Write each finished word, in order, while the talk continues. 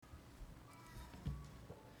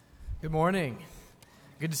Good morning.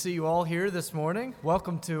 Good to see you all here this morning.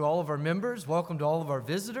 Welcome to all of our members. Welcome to all of our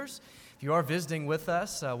visitors. If you are visiting with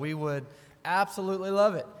us, we would absolutely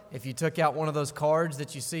love it if you took out one of those cards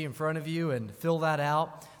that you see in front of you and fill that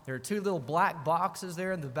out. There are two little black boxes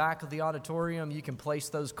there in the back of the auditorium. You can place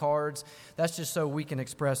those cards. That's just so we can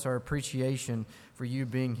express our appreciation for you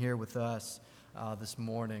being here with us this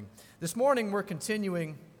morning. This morning, we're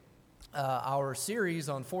continuing our series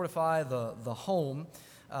on Fortify the Home.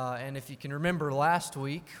 And if you can remember, last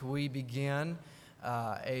week we began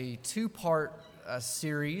a two-part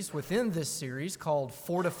series within this series called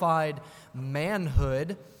Fortified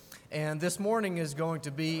Manhood. And this morning is going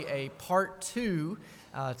to be a part two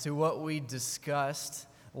to what we discussed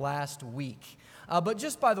last week. But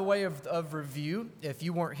just by the way of review, if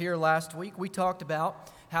you weren't here last week, we talked about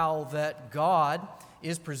how that God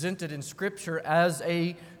is presented in Scripture as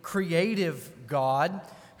a creative God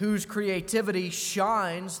whose creativity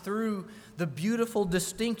shines through the beautiful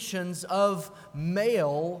distinctions of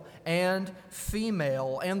male and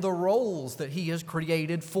female and the roles that He has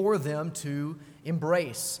created for them to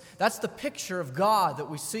embrace. That's the picture of God that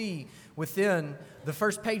we see within the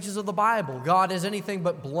first pages of the Bible. God is anything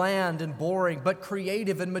but bland and boring, but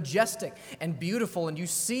creative and majestic and beautiful. And you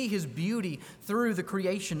see His beauty through the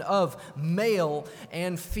creation of male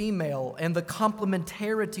and female and the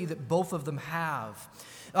complementarity that both of them have.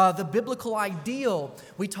 The biblical ideal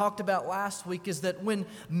we talked about last week is that when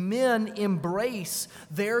men embrace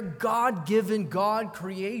their God-given,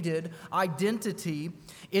 God-created identity,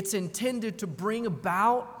 it's intended to bring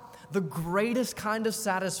about the greatest kind of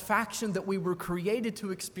satisfaction that we were created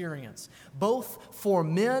to experience, both for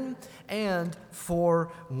men and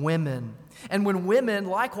for women. And when women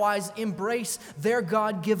likewise embrace their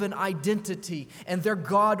God-given identity and their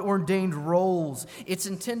God-ordained roles, it's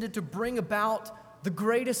intended to bring about the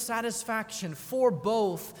greatest satisfaction for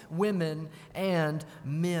both women and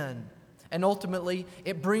men. And ultimately,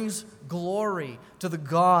 it brings glory to the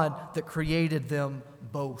God that created them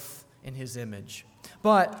both in His image.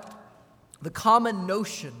 But the common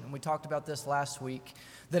notion, and we talked about this last week,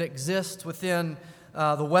 that exists within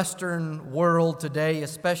the Western world today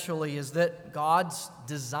especially is that God's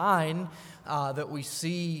design that we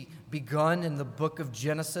see begun in the book of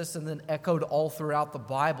Genesis and then echoed all throughout the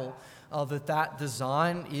Bible, that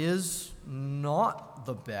design is not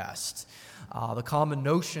the best. The common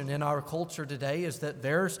notion in our culture today is that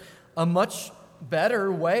there's a much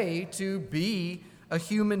better way to be a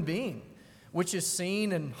human being, which is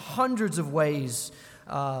seen in hundreds of ways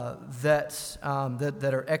that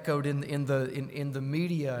are echoed in the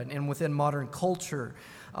media and within modern culture.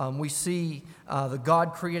 We see the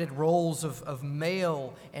God-created roles of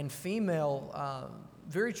male and female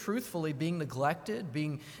very truthfully being neglected,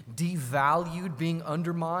 being devalued, being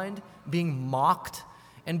undermined, being mocked,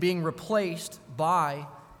 and being replaced by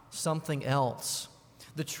something else.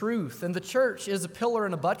 The truth, and the church is a pillar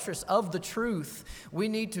and a buttress of the truth. We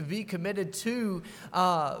need to be committed to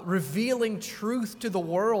revealing truth to the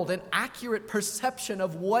world, an accurate perception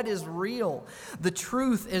of what is real. The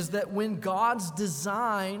truth is that when God's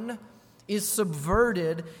design is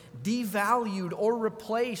subverted, devalued, or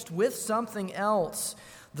replaced with something else,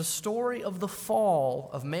 the story of the fall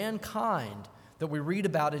of mankind that we read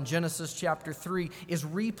about in Genesis chapter 3 is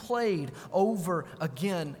replayed over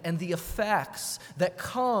again, and the effects that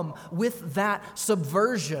come with that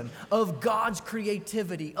subversion of God's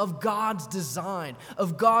creativity, of God's design,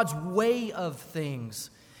 of God's way of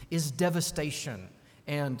things is devastation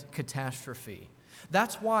and catastrophe.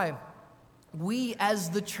 That's why we as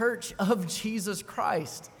the church of Jesus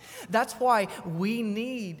Christ, that's why we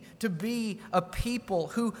need to be a people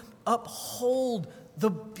who uphold the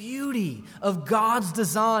beauty of God's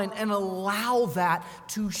design and allow that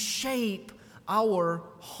to shape our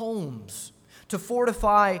homes. To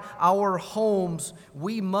fortify our homes,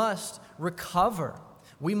 we must recover.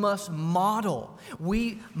 We must model.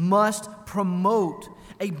 We must promote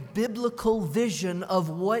a biblical vision of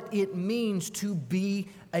what it means to be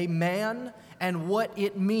a man and what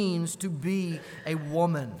it means to be a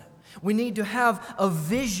woman. We need to have a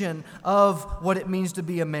vision of what it means to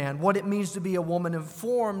be a man, what it means to be a woman,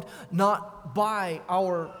 informed not by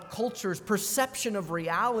our culture's perception of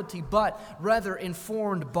reality, but rather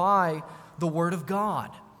informed by the Word of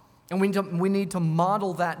God. And we need to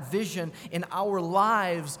model that vision in our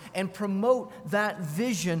lives and promote that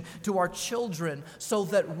vision to our children so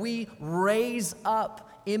that we raise up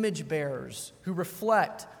image bearers who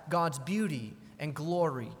reflect God's beauty and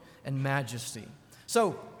glory and majesty.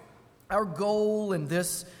 So, our goal in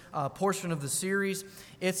this portion of the series,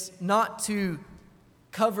 it's not to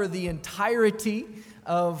cover the entirety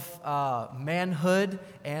of manhood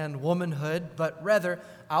and womanhood, but rather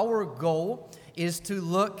our goal is to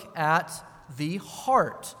look at the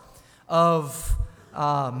heart of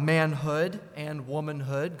manhood and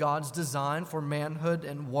womanhood, God's design for manhood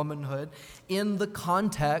and womanhood in the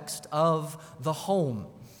context of the home.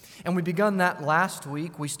 And we begun that last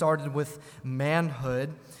week. We started with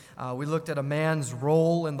manhood. We looked at a man's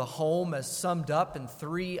role in the home as summed up in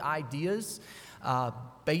three ideas,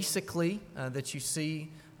 basically, that you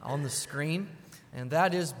see on the screen. And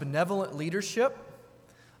that is benevolent leadership,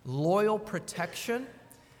 loyal protection,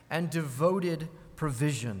 and devoted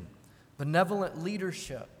provision. Benevolent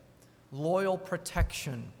leadership, loyal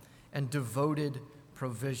protection, and devoted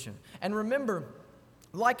provision. And remember,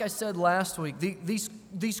 like I said last week,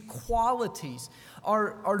 these qualities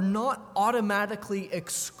are not automatically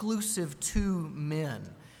exclusive to men.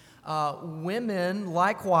 Women,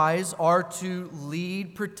 likewise, are to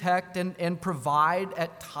lead, protect, and provide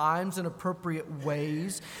at times in appropriate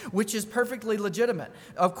ways, which is perfectly legitimate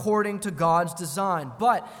according to God's design.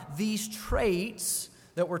 But these traits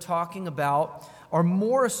that we're talking about are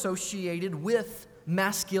more associated with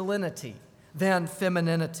masculinity than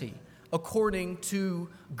femininity, according to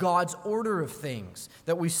God's order of things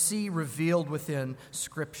that we see revealed within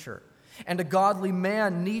Scripture. And a godly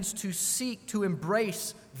man needs to seek to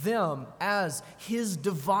embrace them as his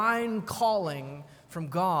divine calling from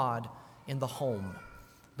God in the home.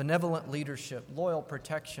 Benevolent leadership, loyal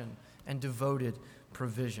protection, and devoted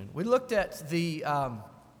provision. We looked at the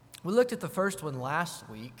first one last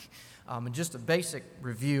week. And just a basic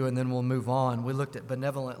review, and then we'll move on. We looked at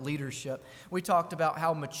benevolent leadership. We talked about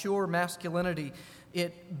how mature masculinity,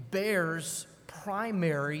 it bears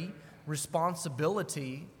primary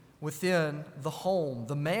responsibility within the home.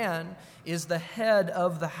 The man is the head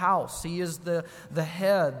of the house. He is the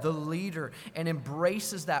head, the leader, and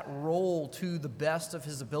embraces that role to the best of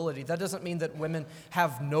his ability. That doesn't mean that women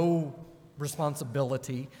have no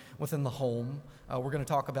responsibility within the home. We're going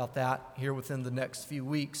to talk about that here within the next few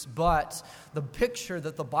weeks. But the picture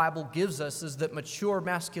that the Bible gives us is that mature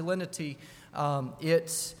masculinity,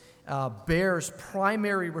 it bears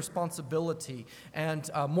primary responsibility, and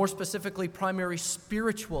more specifically, primary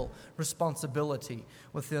spiritual responsibility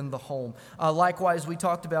within the home. Likewise, we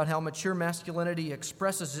talked about how mature masculinity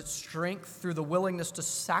expresses its strength through the willingness to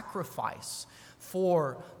sacrifice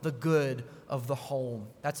for the good of the home.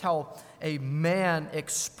 That's how a man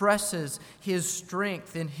expresses his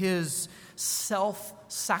strength in his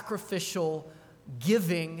self-sacrificial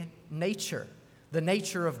giving nature, the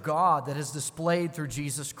nature of God that is displayed through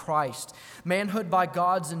Jesus Christ. Manhood by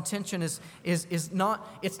God's intention is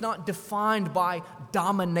not defined by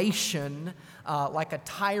domination, like a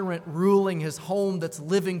tyrant ruling his home that's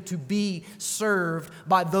living to be served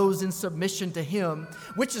by those in submission to him,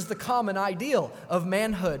 which is the common ideal of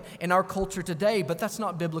manhood in our culture today, but that's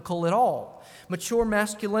not biblical at all. Mature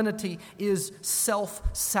masculinity is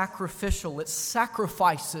self-sacrificial. It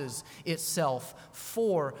sacrifices itself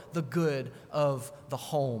for the good of the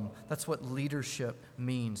home. That's what leadership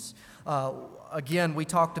means. Again, we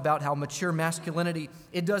talked about how mature masculinity,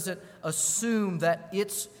 it doesn't assume that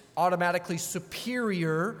it's automatically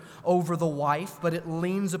superior over the wife, but it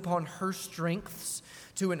leans upon her strengths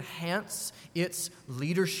to enhance its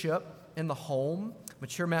leadership in the home.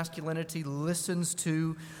 Mature masculinity listens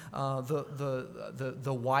to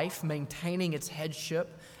the wife, maintaining its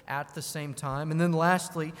headship at the same time. And then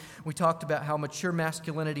lastly, we talked about how mature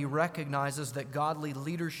masculinity recognizes that godly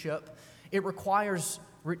leadership, it requires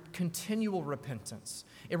continual repentance.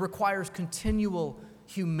 It requires continual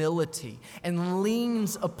humility and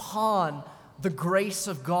leans upon the grace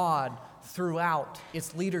of God throughout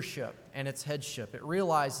its leadership and its headship. It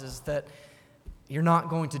realizes that you're not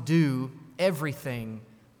going to do everything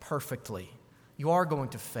perfectly. You are going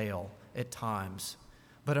to fail at times.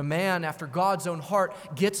 But a man after God's own heart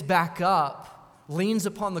gets back up, leans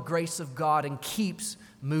upon the grace of God, and keeps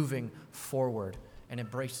moving forward and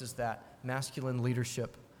embraces that masculine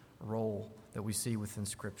leadership role that we see within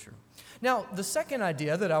Scripture. Now, the second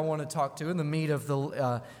idea that I want to talk to in the meat of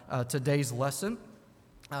the today's lesson,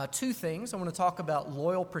 two things. I want to talk about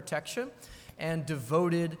loyal protection and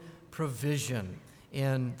devoted provision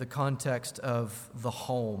in the context of the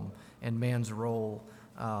home and man's role,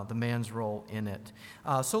 the man's role in it.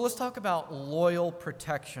 So let's talk about loyal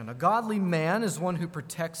protection. A godly man is one who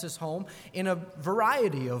protects his home in a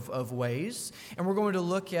variety of ways, and we're going to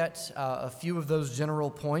look at a few of those general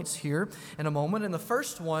points here in a moment. And the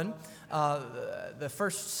first one, the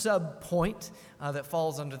first sub-point that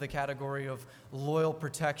falls under the category of loyal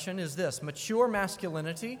protection is this: mature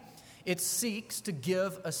masculinity, it seeks to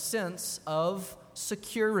give a sense of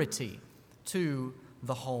security to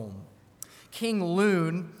the home. King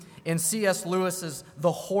Loon, in C.S. Lewis's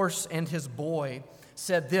The Horse and His Boy,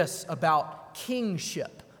 said this about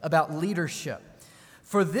kingship, about leadership.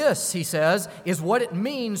 For this, he says, is what it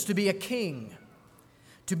means to be a king,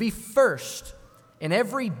 to be first in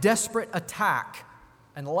every desperate attack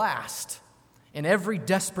and last in every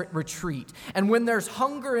desperate retreat. And when there's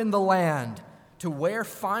hunger in the land, to wear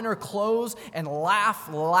finer clothes and laugh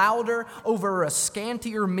louder over a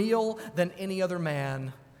scantier meal than any other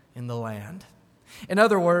man in the land. In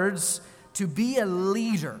other words, to be a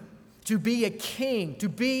leader, to be a king, to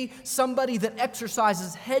be somebody that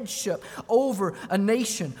exercises headship over a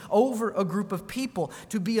nation, over a group of people.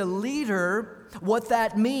 To be a leader, what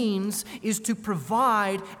that means is to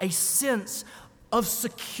provide a sense of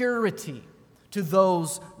security to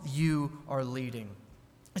those you are leading.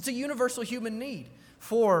 It's a universal human need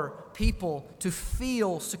for people to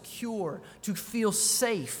feel secure, to feel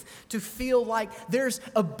safe, to feel like there's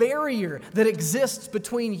a barrier that exists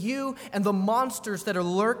between you and the monsters that are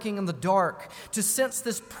lurking in the dark, to sense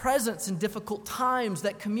this presence in difficult times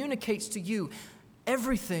that communicates to you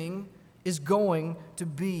everything is going to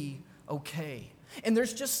be okay. And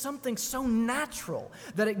there's just something so natural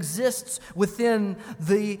that exists within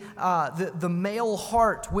the male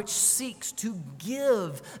heart, which seeks to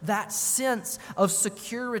give that sense of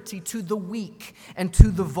security to the weak and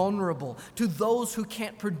to the vulnerable, to those who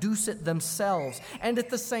can't produce it themselves. And at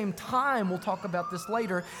the same time, we'll talk about this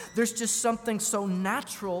later, there's just something so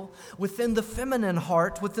natural within the feminine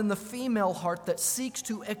heart, within the female heart, that seeks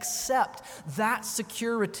to accept that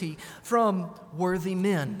security from worthy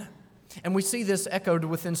men. And we see this echoed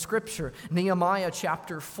within Scripture. Nehemiah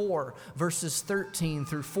chapter 4, verses 13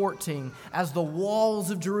 through 14. As the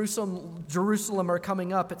walls of Jerusalem are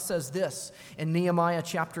coming up, it says this in Nehemiah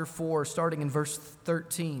chapter 4, starting in verse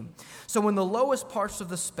 13. So in the lowest parts of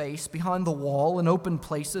the space behind the wall and open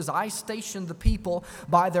places, I stationed the people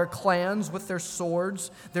by their clans with their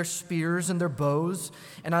swords, their spears, and their bows.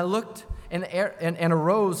 And I looked and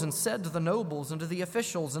arose and said to the nobles and to the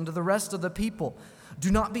officials and to the rest of the people, do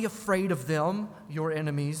not be afraid of them, your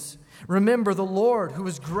enemies. Remember the Lord, who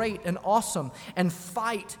is great and awesome, and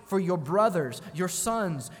fight for your brothers, your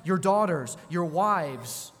sons, your daughters, your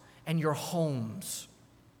wives, and your homes.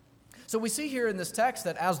 So we see here in this text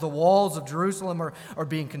that as the walls of Jerusalem are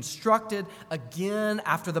being constructed again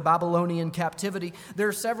after the Babylonian captivity, there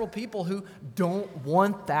are several people who don't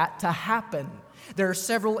want that to happen. There are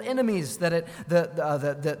several enemies that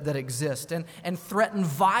exist and threaten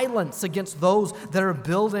violence against those that are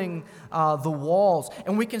building the walls.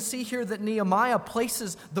 And we can see here that Nehemiah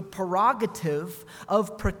places the prerogative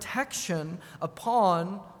of protection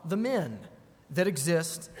upon the men that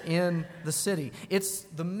exist in the city. It's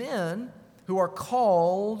the men who are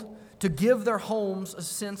called to give their homes a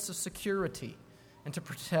sense of security and to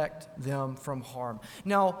protect them from harm.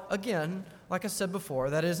 Now, again, like I said before,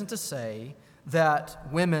 that isn't to say that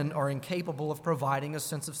women are incapable of providing a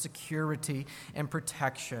sense of security and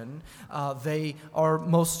protection. They are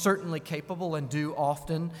most certainly capable and do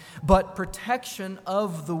often, but protection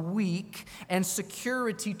of the weak and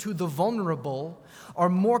security to the vulnerable are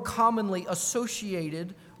more commonly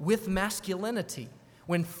associated with masculinity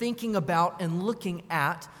when thinking about and looking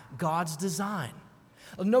at God's design.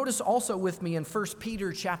 Notice also with me in 1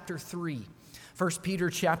 Peter chapter 3. 1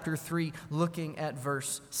 Peter chapter 3, looking at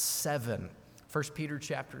verse 7. 1 Peter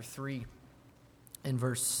chapter 3 and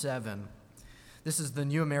verse 7. This is the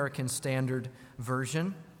New American Standard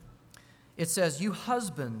Version. It says, you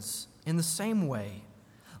husbands, in the same way,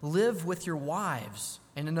 live with your wives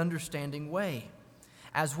in an understanding way,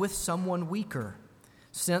 as with someone weaker,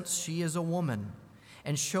 since she is a woman,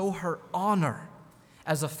 and show her honor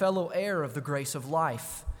as a fellow heir of the grace of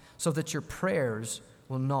life, so that your prayers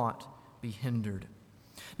will not be hindered.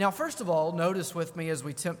 Now, first of all, notice with me as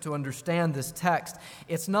we attempt to understand this text,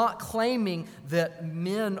 it's not claiming that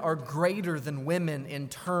men are greater than women in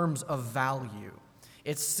terms of value.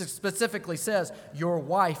 It specifically says your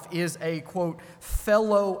wife is a, quote,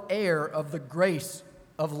 fellow heir of the grace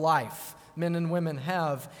of life. Men and women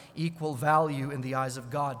have equal value in the eyes of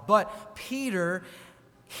God. But Peter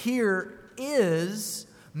here is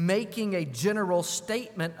making a general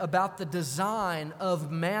statement about the design of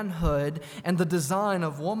manhood and the design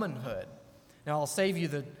of womanhood. Now, I'll save you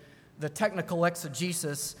the technical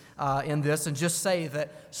exegesis in this and just say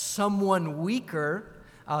that someone weaker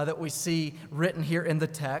that we see written here in the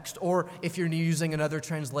text, or if you're using another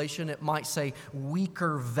translation, it might say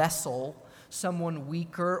weaker vessel. Someone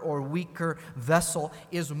weaker or weaker vessel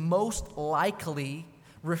is most likely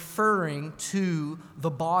referring to the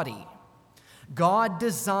body. God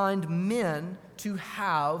designed men to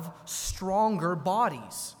have stronger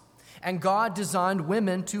bodies, and God designed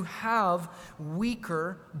women to have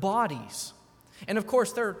weaker bodies. And of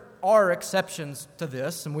course, there are exceptions to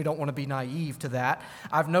this, and we don't want to be naive to that.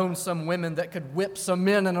 I've known some women that could whip some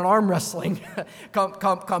men in an arm wrestling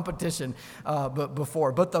competition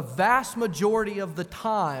before. But the vast majority of the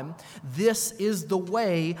time, this is the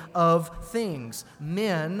way of things.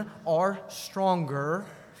 Men are stronger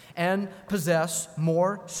and possess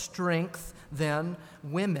more strength than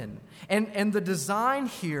women. And the design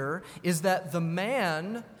here is that the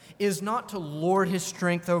man is not to lord his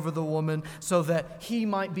strength over the woman so that he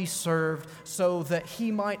might be served, so that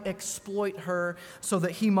he might exploit her, so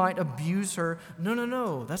that he might abuse her.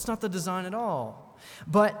 No, that's not the design at all.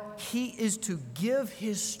 But he is to give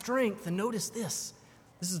his strength, and notice this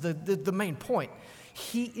is the main point.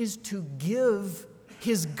 He is to give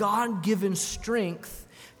his God-given strength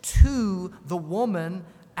to the woman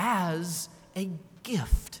as a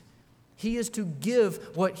gift. He is to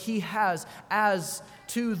give what he has as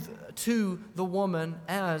to the woman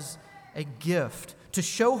as a gift, to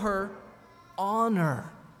show her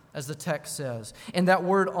honor, as the text says. And that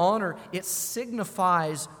word honor, it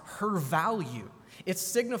signifies her value. It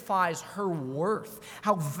signifies her worth,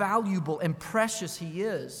 how valuable and precious he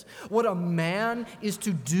is. What a man is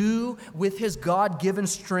to do with his God-given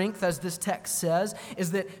strength, as this text says,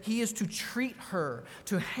 is that he is to treat her,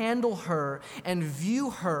 to handle her, and view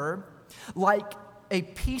her like a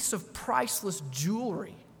piece of priceless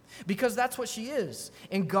jewelry. Because that's what she is.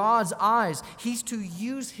 In God's eyes, he's to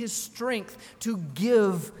use his strength to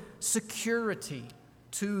give security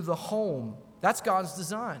to the home. That's God's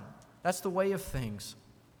design. That's the way of things.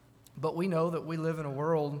 But we know that we live in a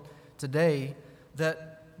world today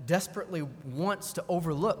that desperately wants to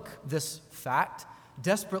overlook this fact,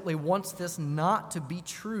 desperately wants this not to be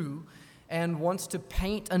true, and wants to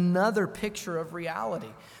paint another picture of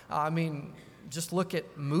reality. Just look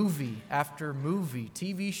at movie after movie,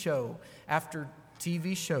 TV show after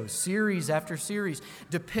TV show, series after series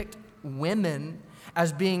depict women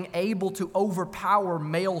as being able to overpower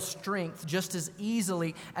male strength just as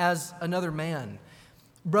easily as another man.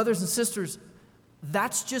 Brothers and sisters,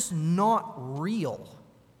 that's just not real.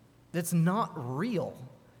 That's not real.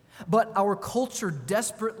 But our culture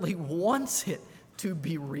desperately wants it to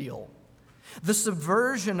be real. The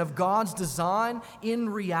subversion of God's design in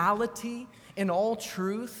reality, in all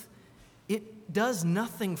truth, it does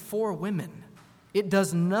nothing for women. It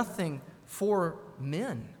does nothing for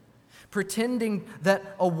men. Pretending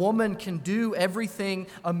that a woman can do everything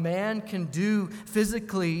a man can do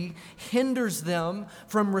physically hinders them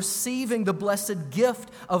from receiving the blessed gift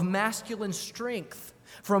of masculine strength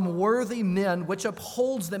from worthy men, which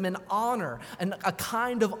upholds them in honor, and a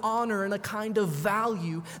kind of honor and a kind of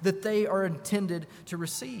value that they are intended to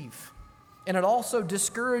receive. And it also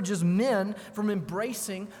discourages men from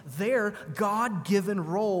embracing their God-given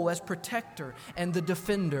role as protector and the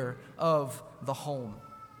defender of the home.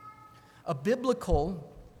 A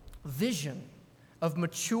biblical vision of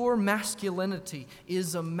mature masculinity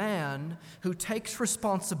is a man who takes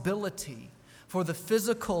responsibility for the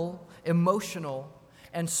physical, emotional,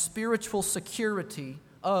 and spiritual security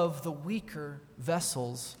of the weaker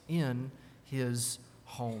vessels in his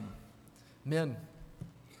home. Men,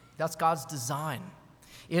 that's God's design.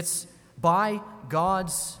 It's by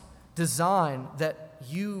God's design that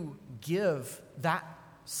you give that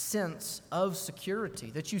sense of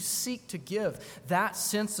security, that you seek to give that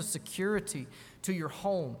sense of security to your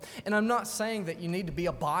home. And I'm not saying that you need to be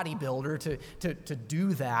a bodybuilder to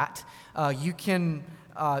do that. You can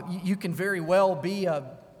very well be a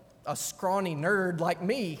scrawny nerd like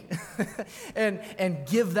me and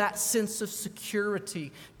give that sense of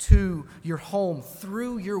security to your home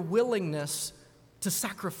through your willingness to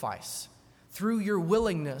sacrifice, through your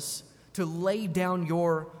willingness to lay down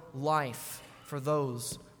your life for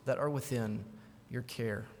those that are within your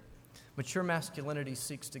care. Mature masculinity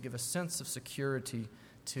seeks to give a sense of security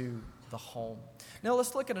to the home. Now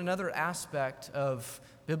let's look at another aspect of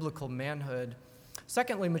biblical manhood.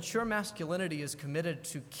 Secondly, mature masculinity is committed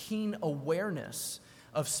to keen awareness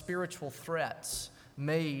of spiritual threats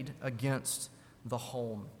made against the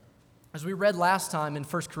home. As we read last time in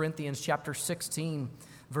 1 Corinthians chapter 16,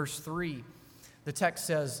 verse 3, the text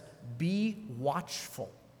says, "Be watchful.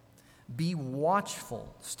 Be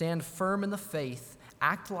watchful. Stand firm in the faith.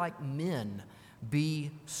 Act like men.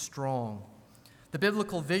 Be strong." The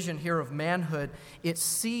biblical vision here of manhood, it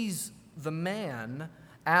sees the man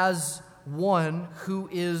as one who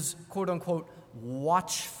is, quote unquote,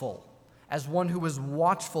 watchful, as one who is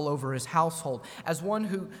watchful over his household, as one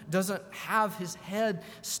who doesn't have his head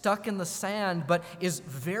stuck in the sand, but is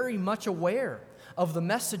very much aware of the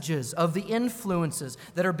messages, of the influences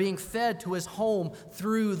that are being fed to his home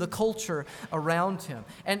through the culture around him.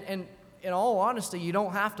 And in all honesty, you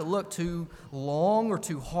don't have to look too long or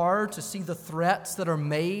too hard to see the threats that are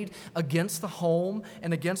made against the home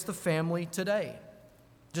and against the family today.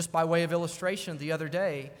 Just by way of illustration, the other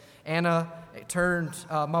day,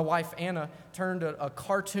 my wife Anna turned a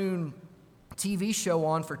cartoon TV show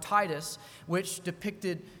on for Titus, which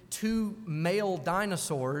depicted two male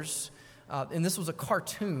dinosaurs, and this was a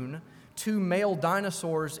cartoon, two male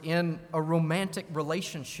dinosaurs in a romantic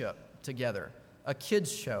relationship together, a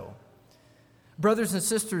kid's show. Brothers and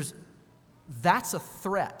sisters, that's a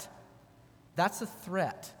threat. That's a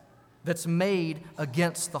threat that's made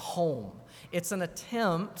against the home. It's an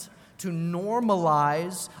attempt to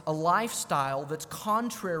normalize a lifestyle that's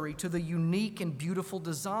contrary to the unique and beautiful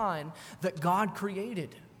design that God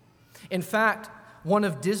created. In fact, one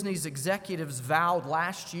of Disney's executives vowed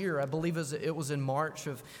last year, I believe it was in March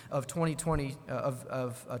of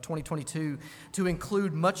 2022, to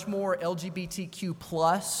include much more LGBTQ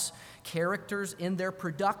plus characters in their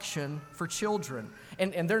production for children.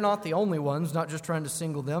 And they're not the only ones, not just trying to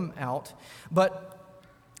single them out. But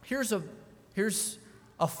here's a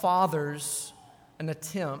father's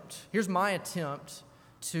attempt. Here's my attempt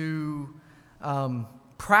to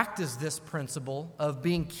practice this principle of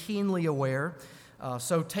being keenly aware.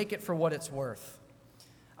 So take it for what it's worth.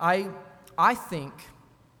 I think,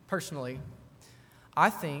 personally,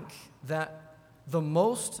 that the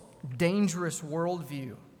most dangerous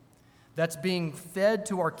worldview that's being fed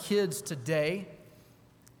to our kids today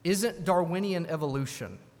isn't Darwinian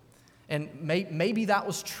evolution. And maybe that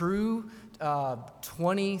was true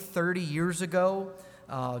 20, 30 years ago,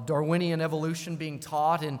 Darwinian evolution being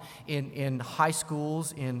taught in high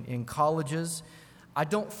schools, in colleges. I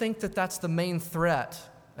don't think that that's the main threat.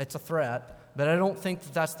 It's a threat, but I don't think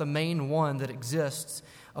that that's the main one that exists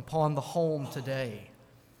upon the home today.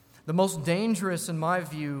 The most dangerous, in my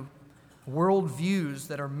view, worldviews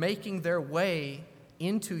that are making their way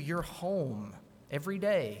into your home every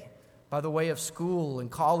day by the way of school and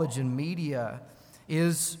college and media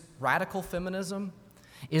is radical feminism,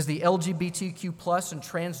 is the LGBTQ plus and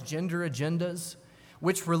transgender agendas,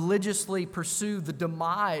 which religiously pursue the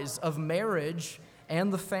demise of marriage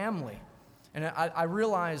and the family. And I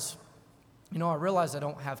realize I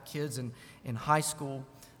don't have kids in high school.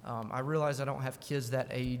 I realize I don't have kids that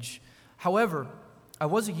age. However, I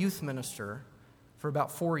was a youth minister for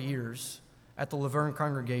about 4 years at the Laverne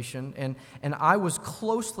congregation, and I was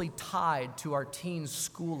closely tied to our teens'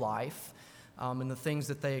 school life and the things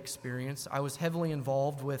that they experienced. I was heavily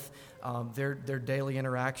involved with their daily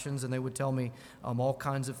interactions, and they would tell me all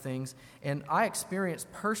kinds of things. And I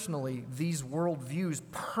experienced personally these worldviews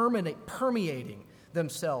permeating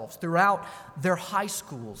themselves throughout their high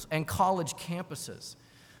schools and college campuses.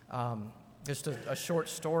 Just a short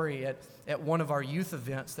story at one of our youth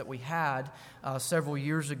events that we had several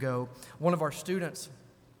years ago. One of our students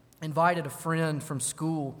invited a friend from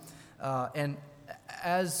school, and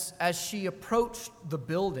as she approached the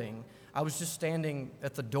building, I was just standing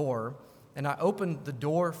at the door, and I opened the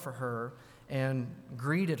door for her and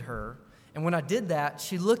greeted her. And when I did that,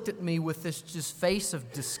 she looked at me with this just face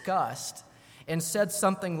of disgust and said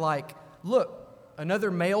something like, "Look, another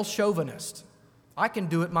male chauvinist. I can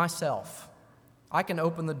do it myself. I can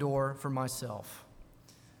open the door for myself."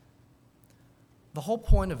 The whole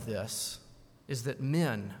point of this is that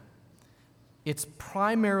men, it's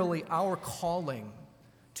primarily our calling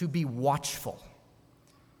to be watchful,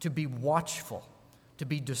 to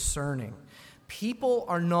be discerning. People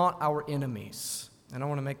are not our enemies, and I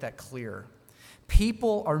want to make that clear.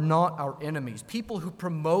 People are not our enemies. People who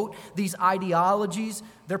promote these ideologies,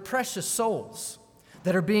 they're precious souls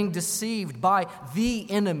that are being deceived by the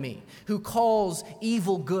enemy who calls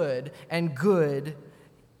evil good and good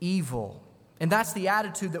evil. And that's the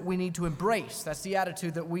attitude that we need to embrace. That's the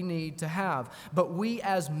attitude that we need to have. But we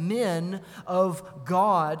as men of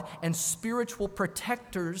God and spiritual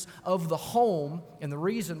protectors of the home, and the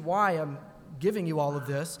reason why I'm giving you all of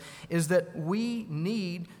this is that we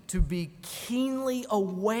need to be keenly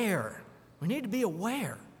aware. We need to be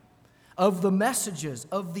aware of the messages,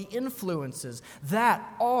 of the influences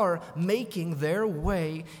that are making their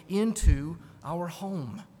way into our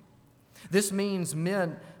home. This means,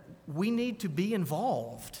 men, we need to be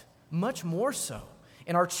involved, much more so,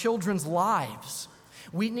 in our children's lives.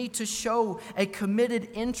 We need to show a committed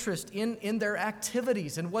interest in their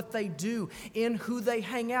activities, in what they do, in who they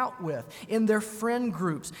hang out with, in their friend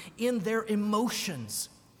groups, in their emotions.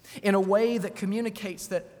 in a way that communicates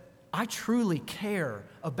that I truly care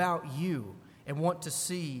about you and want to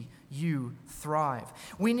see you thrive.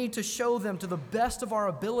 We need to show them to the best of our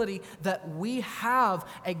ability that we have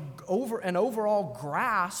an overall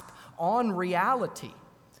grasp on reality,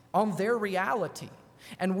 on their reality.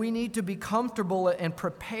 And we need to be comfortable and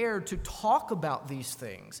prepared to talk about these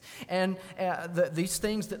things and these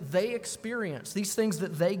things that they experience, these things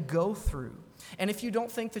that they go through. And if you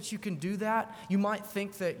don't think that you can do that, you might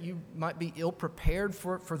think that you might be ill-prepared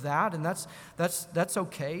for that, and that's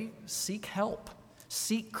okay. Seek help.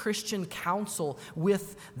 Seek Christian counsel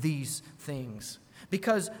with these things.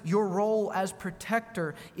 Because your role as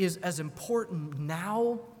protector is as important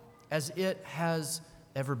now as it has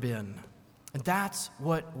ever been. And that's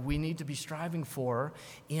what we need to be striving for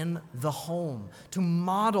in the home, to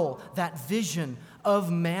model that vision of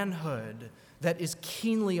manhood that is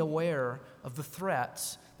keenly aware of the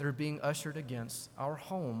threats that are being ushered against our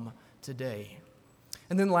home today.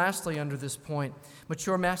 And then lastly, under this point,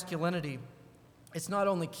 mature masculinity, it's not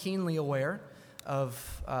only keenly aware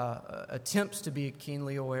of attempts to be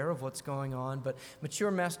keenly aware of what's going on, but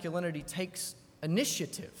mature masculinity takes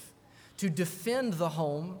initiative to defend the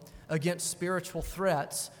home against spiritual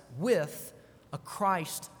threats with a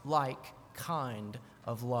Christ-like kind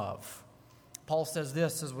of love. Paul says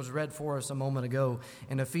this, as was read for us a moment ago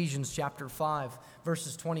in Ephesians chapter 5,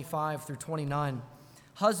 verses 25 through 29.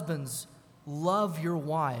 Husbands, love your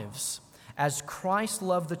wives as Christ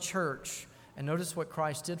loved the church. And notice what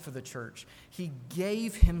Christ did for the church. He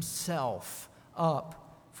gave himself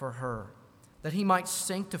up for her, that he might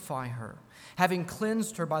sanctify her, having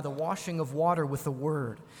cleansed her by the washing of water with the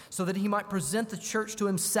word, so that he might present the church to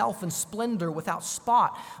himself in splendor, without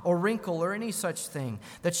spot or wrinkle or any such thing,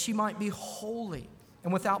 that she might be holy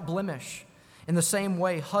and without blemish. In the same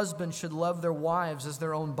way, husbands should love their wives as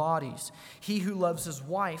their own bodies. He who loves his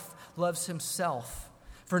wife loves himself.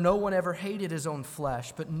 For no one ever hated his own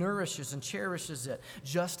flesh, but nourishes and cherishes it,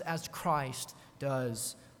 just as Christ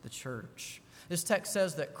does the church. This text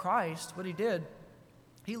says that Christ, what he did,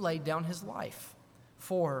 he laid down his life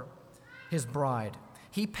for his bride.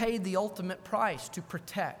 He paid the ultimate price to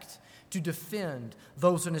protect, to defend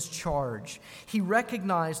those in his charge. He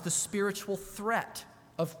recognized the spiritual threat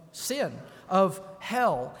of sin, of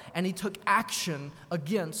hell, and he took action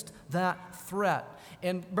against that threat.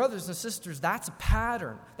 And brothers and sisters, that's a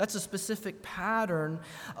pattern. That's a specific pattern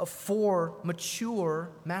for mature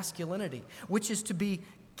masculinity, which is to be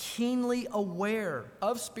keenly aware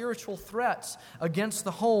of spiritual threats against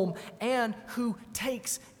the home and who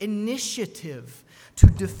takes initiative to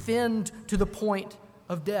defend to the point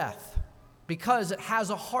of death, because it has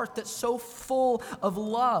a heart that's so full of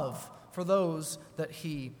love for those that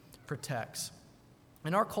he protects.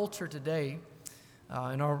 In our culture today,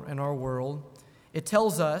 in our world, it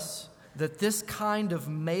tells us that this kind of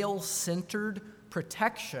male-centered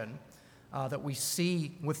protection that we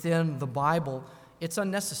see within the Bible, it's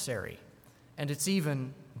unnecessary, and it's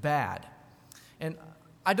even bad. And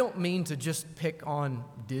I don't mean to just pick on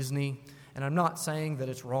Disney, and I'm not saying that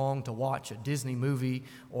it's wrong to watch a Disney movie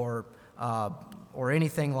or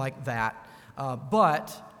anything like that,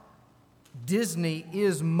 but Disney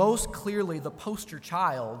is most clearly the poster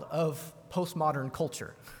child of postmodern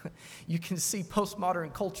culture. You can see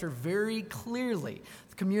postmodern culture very clearly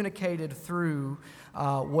communicated through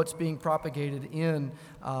what's being propagated in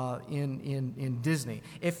Disney.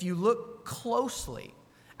 If you look closely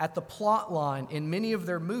at the plot line in many of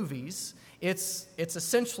their movies, it's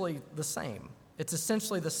essentially the same. It's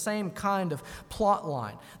essentially the same kind of plot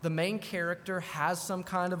line. The main character has some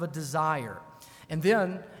kind of a desire. And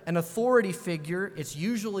then an authority figure, it's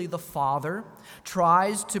usually the father,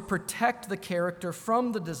 tries to protect the character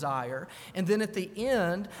from the desire. And then at the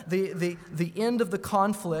end, the end of the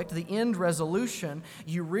conflict, the end resolution,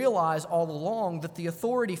 you realize all along that the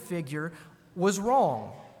authority figure was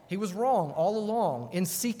wrong. He was wrong all along in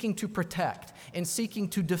seeking to protect, in seeking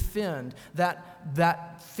to defend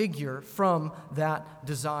that figure from that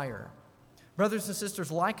desire. Brothers and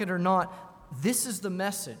sisters, like it or not, this is the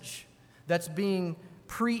message that's being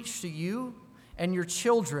preached to you and your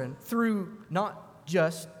children through not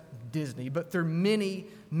just Disney, but through many,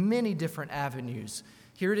 many different avenues.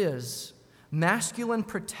 Here it is. Masculine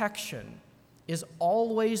protection is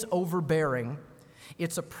always overbearing.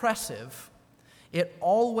 It's oppressive. It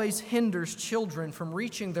always hinders children from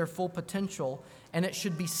reaching their full potential, and it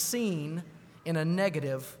should be seen in a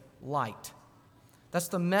negative light. That's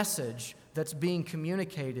the message that's being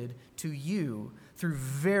communicated to you through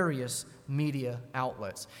various media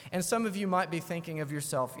outlets. And some of you might be thinking of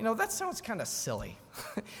yourself, that sounds kind of silly.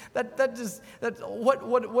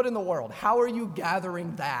 What in the world? How are you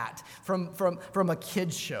gathering that from a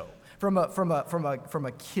kid's show, from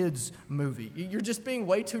a kid's movie? You're just being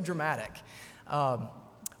way too dramatic.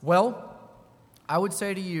 Well, I would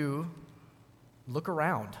say to you, look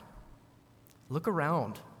around. Look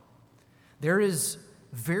around. There is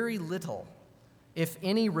very little, if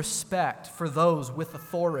any, respect for those with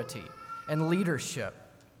authority and leadership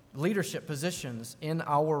positions in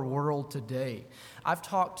our world today. I've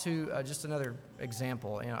talked to just another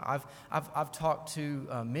example. I've talked to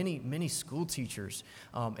many school teachers,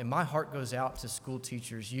 and my heart goes out to school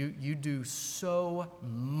teachers. You do so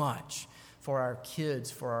much for our kids,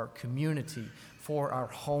 for our community, for our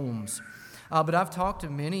homes. But I've talked to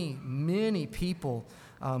many people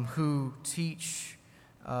who teach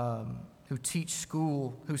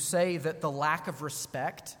school, who say that the lack of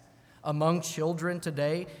respect among children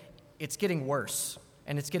today, it's getting worse,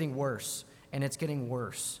 and it's getting worse, and it's getting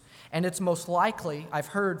worse. And it's most likely, I've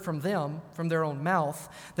heard from them, from their own mouth,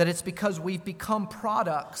 that it's because we've become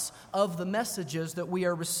products of the messages that we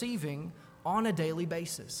are receiving on a daily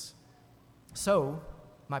basis. So,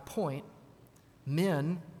 my point,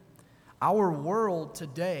 men, our world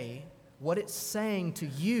today, what it's saying to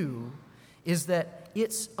you is that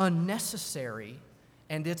it's unnecessary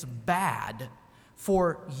and it's bad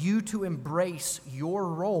for you to embrace your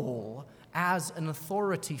role as an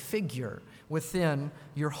authority figure within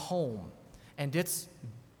your home. And it's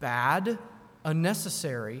bad,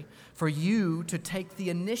 unnecessary for you to take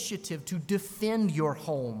the initiative to defend your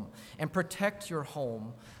home and protect your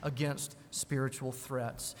home against spiritual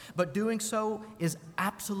threats. But doing so is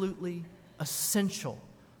absolutely essential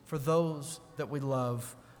for those that we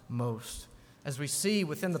love most. As we see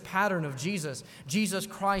within the pattern of Jesus, Jesus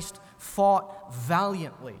Christ fought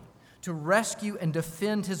valiantly to rescue and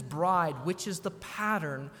defend his bride, which is the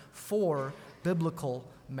pattern for biblical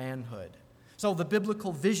manhood. So the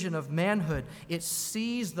biblical vision of manhood, it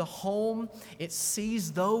sees the home, it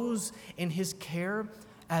sees those in his care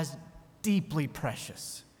as deeply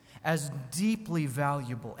precious, as deeply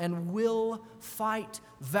valuable, and will fight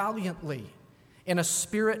valiantly in a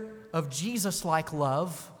spirit of Jesus-like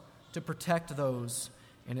love to protect those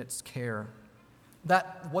in its care.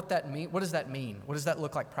 What does that mean? What does that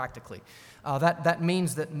look like practically? That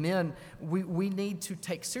means that men, we need to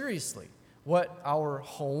take seriously what our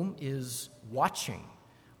home is watching,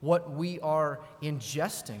 what we are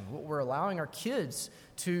ingesting, what we're allowing our kids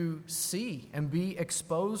to see and be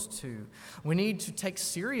exposed to. We need to take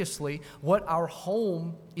seriously what our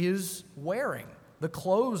home is wearing, the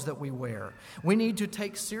clothes that we wear. We need to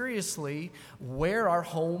take seriously where our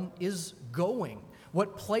home is going,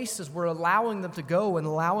 what places we're allowing them to go and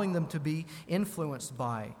allowing them to be influenced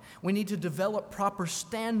by. We need to develop proper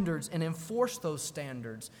standards and enforce those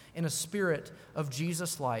standards in a spirit of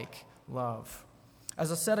Jesus-like love.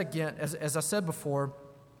 As I said before,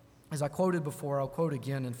 as I quoted before, I'll quote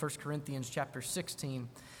again in 1 Corinthians chapter 16,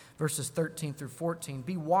 verses 13 through 14.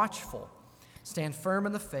 Be watchful. Stand firm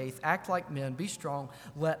in the faith, act like men, be strong.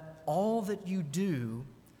 Let all that you do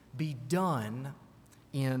be done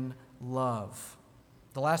in love.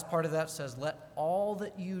 The last part of that says, let all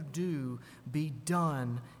that you do be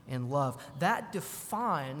done in love. That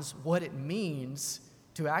defines what it means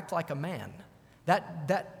to act like a man.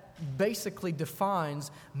 That basically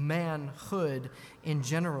defines manhood in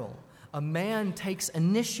general. A man takes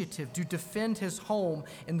initiative to defend his home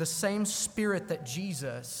in the same spirit that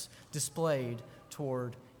Jesus displayed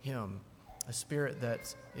toward him, a spirit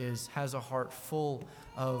that has a heart full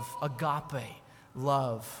of agape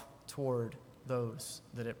love toward those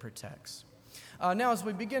that it protects. Now, as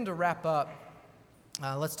we begin to wrap up,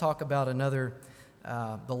 let's talk about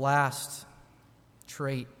the last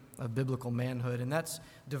trait of biblical manhood, and that's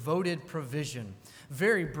devoted provision.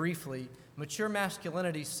 Very briefly, mature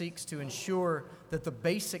masculinity seeks to ensure that the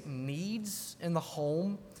basic needs in the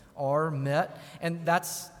home are met, and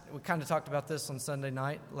we kind of talked about this on Sunday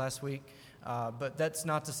night last week, but that's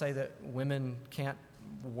not to say that women can't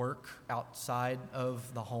work outside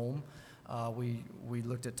of the home. We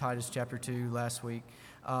looked at Titus chapter 2 last week.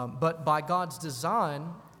 But by God's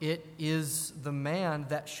design, it is the man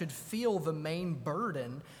that should feel the main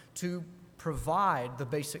burden to provide the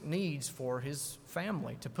basic needs for his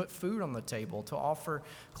family, to put food on the table, to offer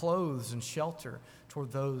clothes and shelter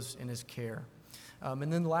toward those in his care.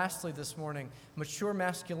 And then lastly this morning, mature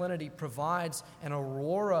masculinity provides an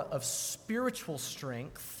aurora of spiritual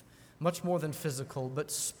strength, much more than physical,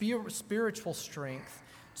 but spiritual strength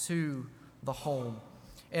to the home.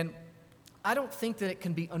 And I don't think that it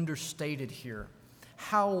can be understated here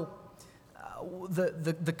how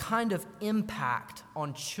the kind of impact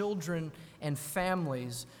on children and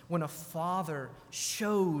families when a father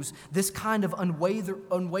shows this kind of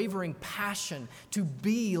unwavering passion to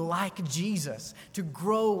be like Jesus, to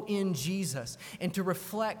grow in Jesus, and to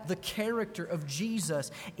reflect the character of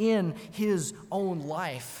Jesus in his own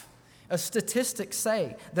life. Statistics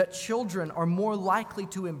say that children are more likely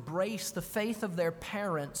to embrace the faith of their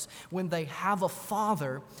parents when they have a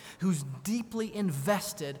father who's deeply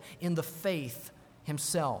invested in the faith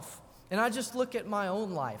himself. And I just look at my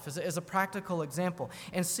own life as a practical example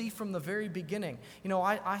and see from the very beginning.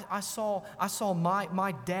 I saw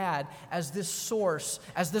my dad as this source,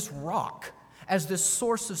 as this rock, as this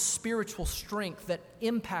source of spiritual strength that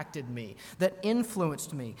impacted me, that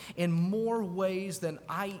influenced me in more ways than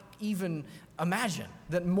I even imagine,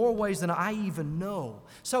 that more ways than I even know.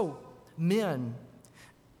 So, men,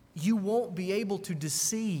 you won't be able to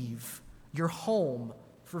deceive your home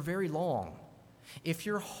for very long. If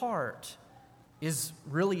your heart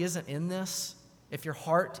really isn't in this, if your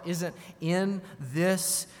heart isn't in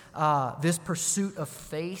this pursuit of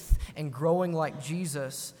faith and growing like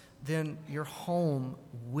Jesus, then your home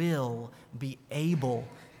will be able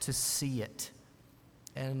to see it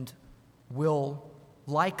and will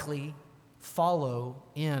likely follow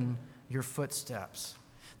in your footsteps.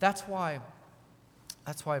 That's why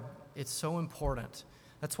it's so important.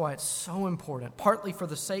 That's why it's so important, partly for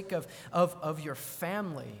the sake of your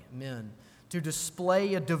family, men, to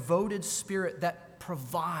display a devoted spirit that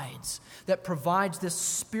provides this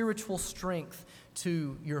spiritual strength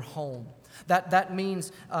to your home. That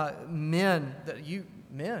means that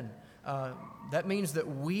means that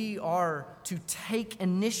we are to take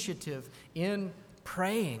initiative in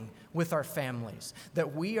praying with our families,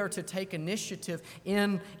 that we are to take initiative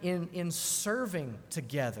in serving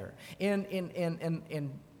together, in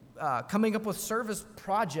coming up with service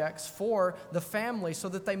projects for the family so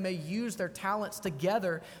that they may use their talents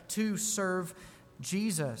together to serve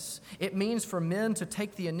Jesus. It means for men to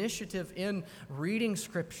take the initiative in reading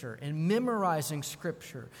Scripture and memorizing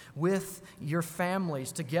Scripture with your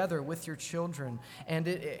families, together with your children. And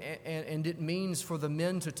it means for the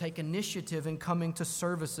men to take initiative in coming to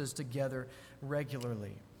services together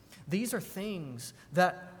regularly. These are things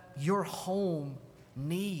that your home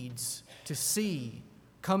needs to see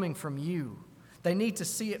coming from you. They need to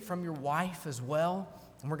see it from your wife as well.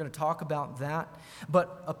 And we're going to talk about that.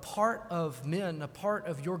 But a part of men, a part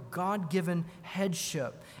of your God-given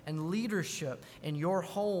headship and leadership in your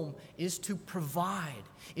home is to provide,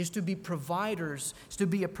 is to be providers, is to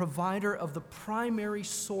be a provider of the primary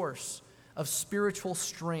source of spiritual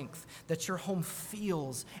strength that your home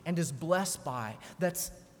feels and is blessed by,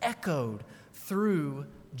 that's echoed through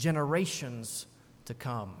generations to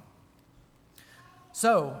come.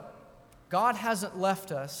 So, God hasn't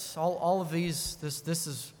left us. All of this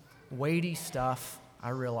is weighty stuff,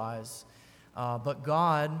 I realize. But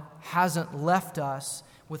God hasn't left us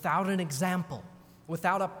without an example,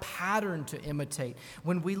 without a pattern to imitate.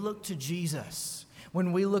 When we look to Jesus,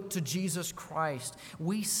 when we look to Jesus Christ,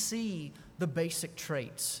 we see the basic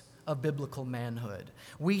traits of biblical manhood.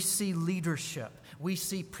 We see leadership. We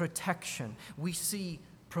see protection. We see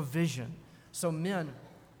provision. So men,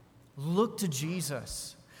 look to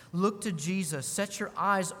Jesus. Look to Jesus. Set your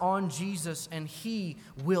eyes on Jesus, and He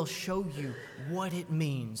will show you what it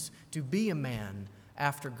means to be a man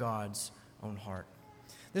after God's own heart.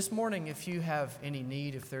 This morning, if you have any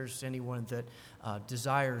need, if there's anyone that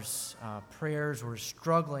desires prayers or is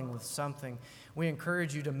struggling with something, we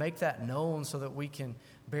encourage you to make that known so that we can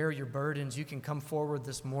bear your burdens. You can come forward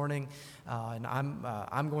this morning, and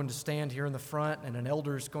I'm going to stand here in the front, and an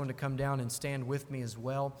elder is going to come down and stand with me as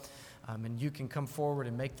well. And you can come forward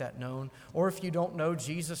and make that known. Or if you don't know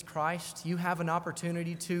Jesus Christ, you have an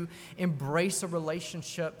opportunity to embrace a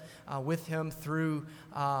relationship with Him through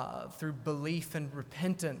belief and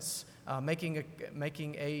repentance, making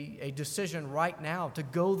a decision right now to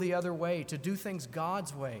go the other way, to do things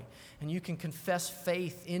God's way. And you can confess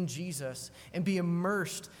faith in Jesus and be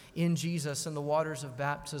immersed in Jesus in the waters of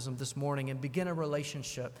baptism this morning and begin a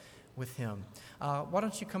relationship with Him. Why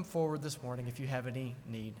don't you come forward this morning if you have any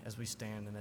need as we stand and